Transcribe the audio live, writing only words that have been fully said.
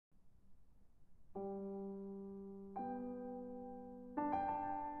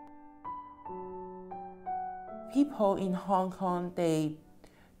people in Hong Kong, they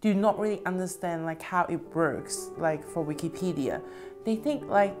do not really understand like how it works, like for Wikipedia. They think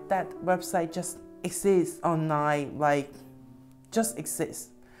like that website just exists online, like just exists.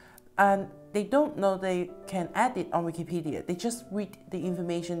 And they don't know they can edit on Wikipedia. They just read the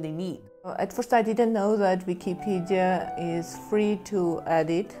information they need. At first I didn't know that Wikipedia is free to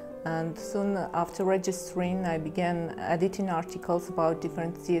edit, and soon after registering I began editing articles about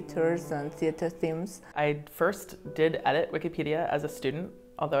different theaters and theater themes. I first did edit Wikipedia as a student,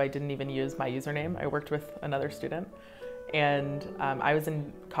 although I didn't even use my username. I worked with another student. And I was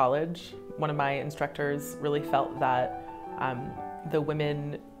in college. One of my instructors really felt that the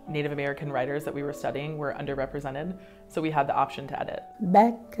women Native American writers that we were studying were underrepresented, so we had the option to edit.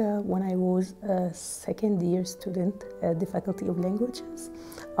 Back when I was a second-year student at the Faculty of Languages,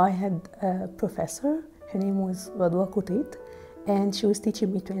 I had a professor. Her name was Radwa Kotet, and she was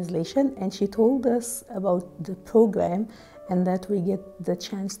teaching me translation, and she told us about the program and that we get the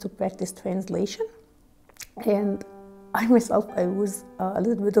chance to practice translation. And I myself, I was a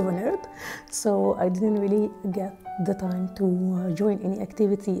little bit of a nerd, so I didn't really get the time to join any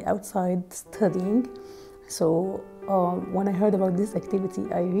activity outside studying. So when I heard about this activity,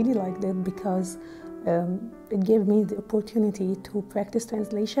 I really liked it because it gave me the opportunity to practice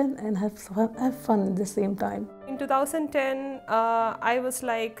translation and have fun at the same time. In 2010, I was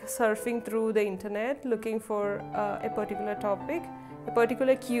like surfing through the internet looking for a particular topic, a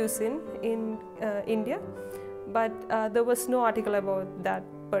particular cuisine in India. But there was no article about that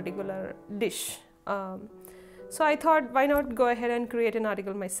particular dish. So I thought, why not go ahead and create an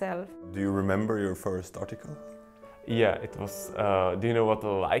article myself? Do you remember your first article? Yeah, it was, do you know what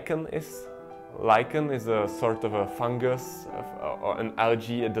a lichen is? Lichen is a sort of a fungus or an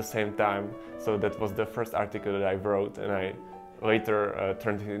algae at the same time. So that was the first article that I wrote, and I later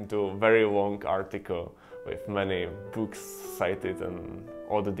turned it into a very long article with many books cited and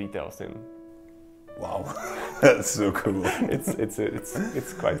all the details in. Wow, that's so cool.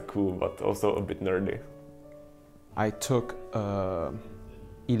 It's quite cool, but also a bit nerdy. I took an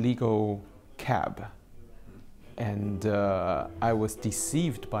illegal cab, and I was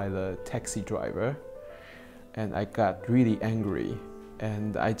deceived by the taxi driver, and I got really angry,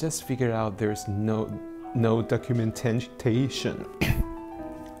 and I just figured out there's no documentation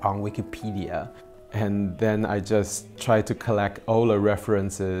on Wikipedia. And then I just tried to collect all the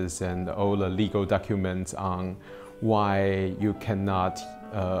references and all the legal documents on why you cannot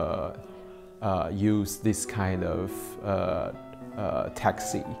use this kind of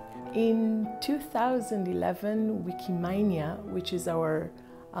taxi. In 2011, Wikimania, which is our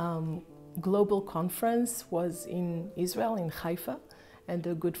global conference, was in Israel, in Haifa, and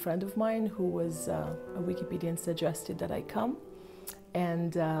a good friend of mine who was a Wikipedian suggested that I come.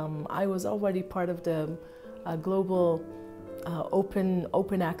 And I was already part of the global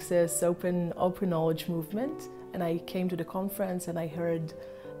open access, open knowledge movement. And I came to the conference and I heard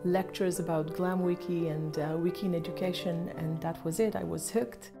lectures about GlamWiki and Wiki in education, and that was it. I was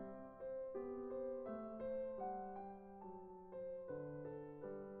hooked.